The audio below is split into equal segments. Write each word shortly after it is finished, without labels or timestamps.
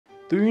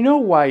Do you know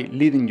why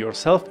leading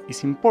yourself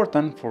is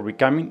important for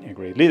becoming a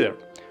great leader?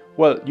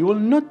 Well, you will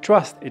not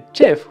trust a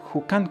chef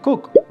who can't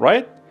cook,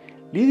 right?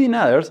 Leading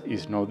others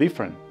is no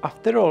different.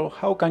 After all,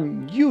 how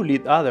can you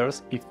lead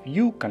others if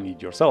you can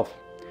lead yourself?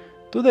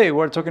 Today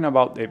we're talking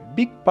about a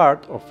big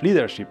part of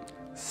leadership,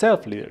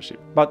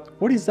 self-leadership. But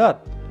what is that?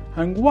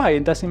 And why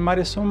it doesn't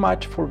matter so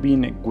much for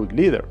being a good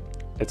leader?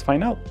 Let's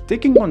find out.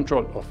 Taking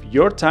control of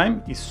your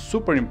time is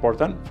super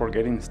important for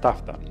getting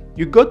stuff done.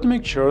 You got to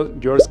make sure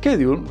your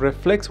schedule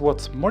reflects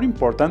what's more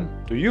important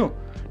to you,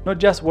 not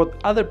just what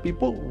other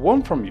people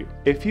want from you.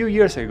 A few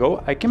years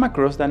ago, I came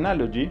across the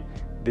analogy,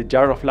 the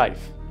jar of life.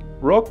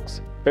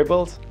 Rocks,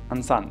 pebbles,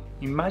 and sand.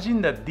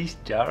 Imagine that this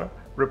jar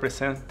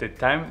represents the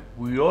time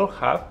we all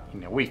have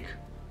in a week.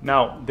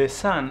 Now, the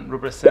sand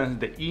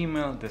represents the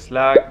email, the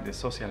Slack, the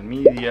social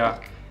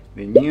media,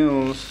 the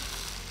news,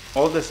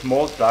 all the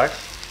small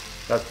tasks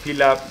that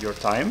fill up your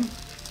time,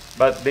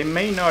 but they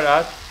may not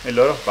add a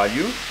lot of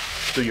value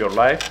to your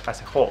life as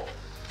a whole.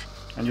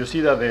 And you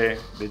see that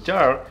the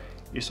jar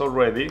is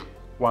already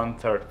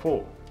 1/3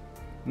 full.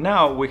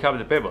 Now we have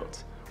the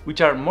pebbles, which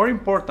are more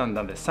important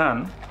than the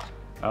sand.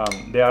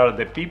 They are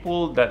the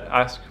people that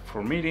ask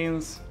for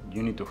meetings,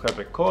 you need to help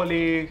a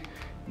colleague,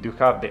 you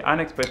have the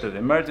unexpected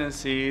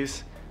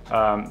emergencies,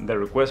 the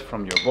request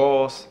from your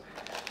boss,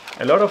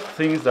 a lot of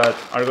things that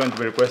are going to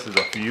be requested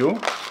of you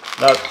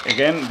that,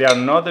 again, they are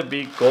not the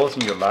big goals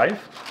in your life,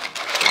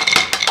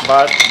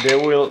 but they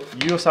will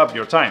use up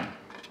your time.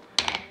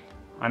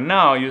 And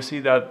now you see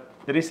that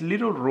there is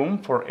little room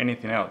for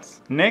anything else.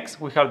 Next,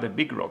 we have the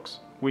big rocks,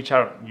 which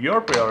are your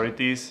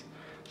priorities,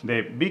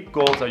 the big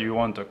goals that you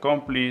want to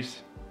accomplish,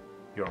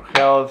 your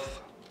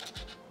health,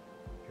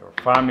 your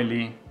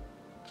family,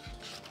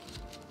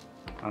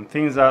 and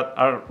things that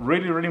are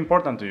really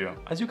important to you.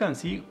 As you can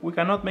see, we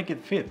cannot make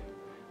it fit.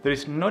 There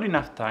is not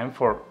enough time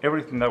for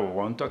everything that we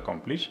want to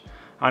accomplish,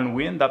 and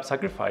we end up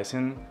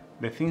sacrificing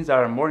the things that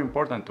are more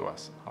important to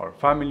us, our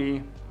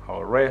family,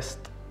 our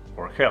rest,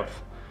 our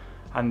health.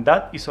 And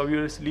that is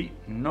obviously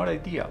not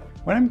ideal.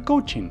 When I'm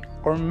coaching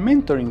or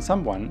mentoring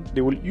someone,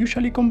 they will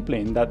usually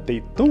complain that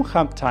they don't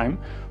have time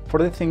for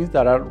the things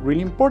that are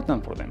really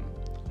important for them.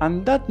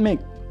 And that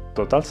makes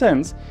total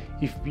sense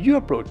if you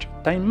approach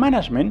time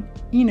management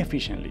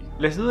inefficiently.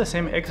 Let's do the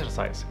same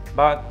exercise,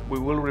 but we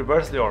will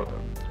reverse the order.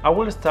 I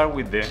will start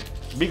with the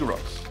big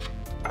rocks.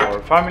 Our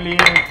family,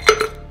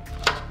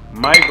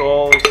 my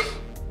goals,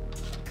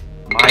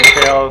 my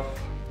health,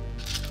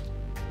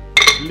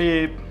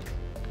 sleep,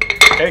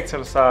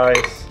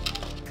 exercise,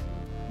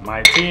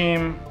 my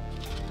team,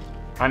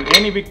 and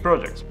any big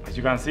projects. As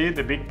you can see,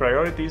 the big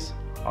priorities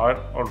are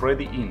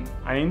already in.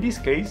 And in this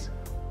case,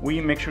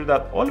 we make sure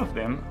that all of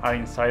them are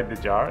inside the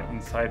jar,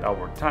 inside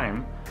our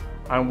time,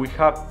 and we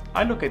have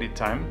allocated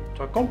time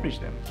to accomplish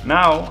them.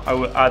 Now I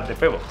will add the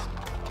pebbles.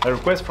 A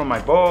request from my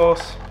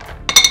boss,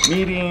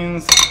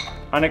 meetings,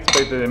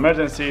 unexpected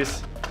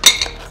emergencies,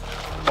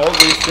 all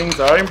these things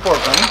are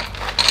important.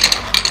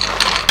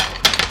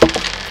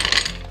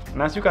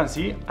 And as you can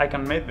see, I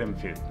can make them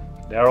fit.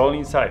 They are all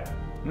inside.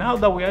 Now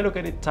that we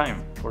allocated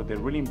time for the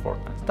really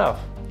important stuff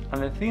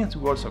and the things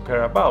we also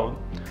care about,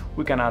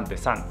 we can add the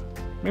sand.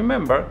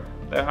 Remember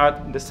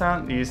that the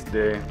sand is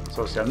the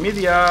social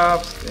media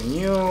apps, the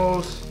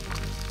news,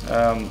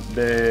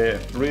 the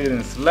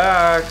reading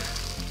Slack,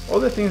 all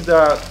the things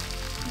that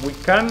we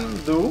can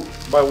do,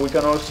 but we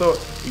can also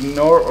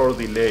ignore or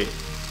delay.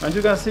 As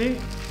you can see,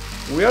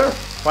 we are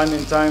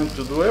finding time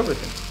to do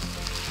everything.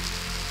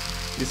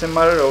 It's a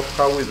matter of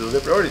how we do the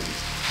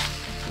priorities.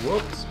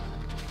 Whoops.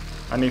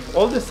 And if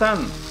all the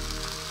sand,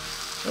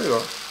 there you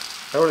go,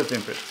 everything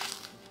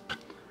fits.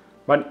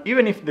 But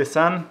even if the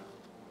sand,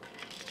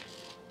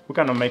 we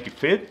cannot make it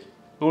fit,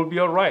 it will be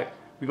alright,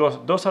 because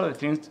those are the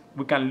things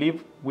we can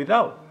live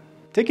without.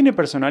 Taking a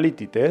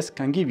personality test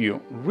can give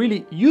you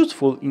really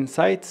useful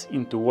insights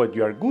into what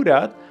you are good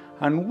at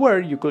and where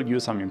you could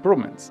use some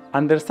improvements.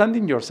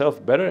 Understanding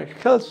yourself better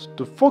helps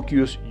to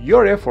focus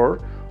your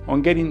effort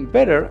on getting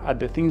better at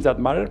the things that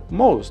matter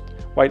most,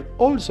 while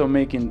also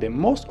making the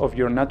most of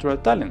your natural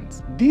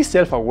talents. This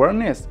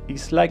self-awareness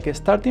is like a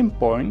starting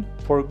point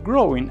for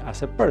growing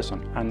as a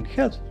person and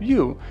helps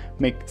you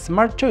make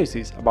smart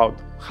choices about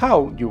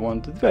how you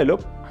want to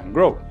develop and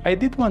grow. I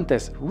did one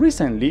test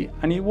recently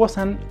and it was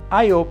an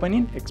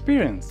eye-opening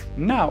experience.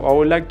 Now I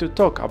would like to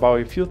talk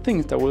about a few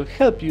things that will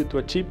help you to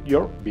achieve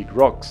your big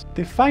rocks.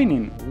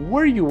 Defining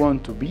where you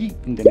want to be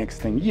in the next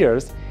 10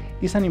 years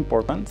is an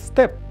important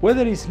step.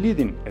 Whether it's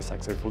leading a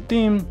successful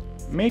team,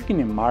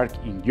 making a mark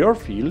in your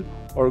field,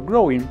 or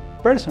growing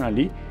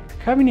personally,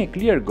 having a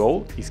clear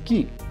goal is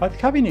key. But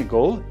having a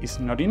goal is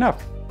not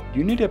enough.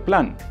 You need a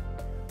plan.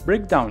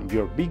 Break down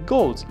your big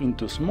goals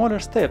into smaller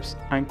steps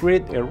and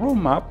create a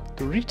roadmap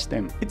to reach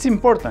them. It's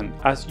important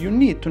as you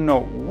need to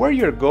know where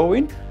you're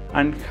going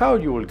and how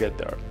you will get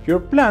there. Your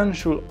plan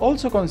should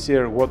also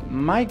consider what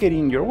might get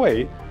in your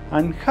way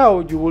and how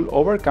you will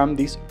overcome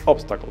these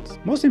obstacles.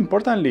 Most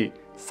importantly,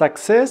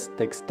 success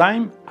takes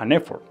time and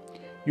effort.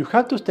 You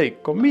have to stay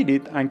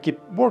committed and keep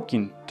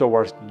working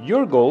towards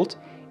your goals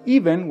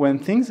even when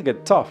things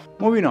get tough.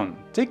 Moving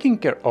on, taking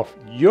care of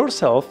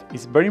yourself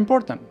is very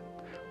important,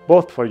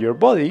 both for your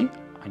body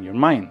and your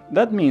mind.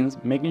 That means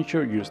making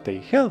sure you stay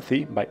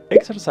healthy by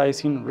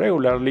exercising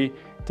regularly,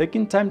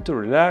 taking time to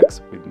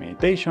relax with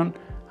meditation,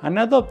 and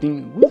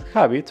adopting good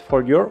habits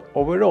for your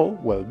overall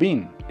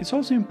well-being. It's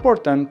also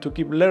important to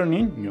keep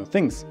learning new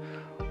things,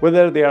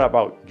 whether they are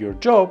about your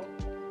job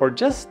or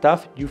just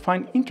stuff you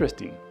find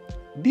interesting.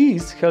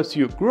 This helps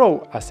you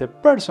grow as a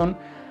person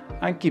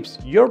and keeps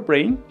your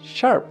brain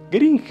sharp.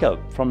 Getting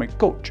help from a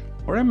coach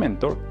or a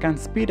mentor can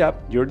speed up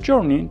your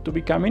journey to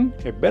becoming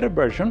a better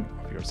version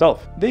of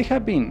yourself. They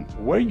have been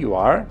where you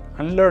are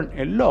and learned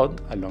a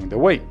lot along the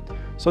way,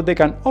 so they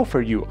can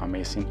offer you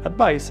amazing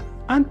advice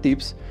and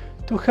tips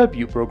to help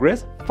you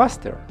progress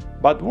faster.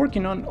 But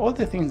working on all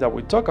the things that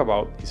we talk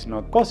about is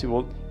not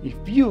possible if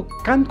you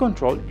can't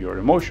control your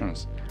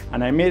emotions,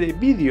 and I made a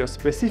video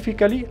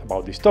specifically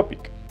about this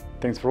topic.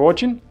 Thanks for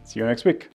watching, see you next week.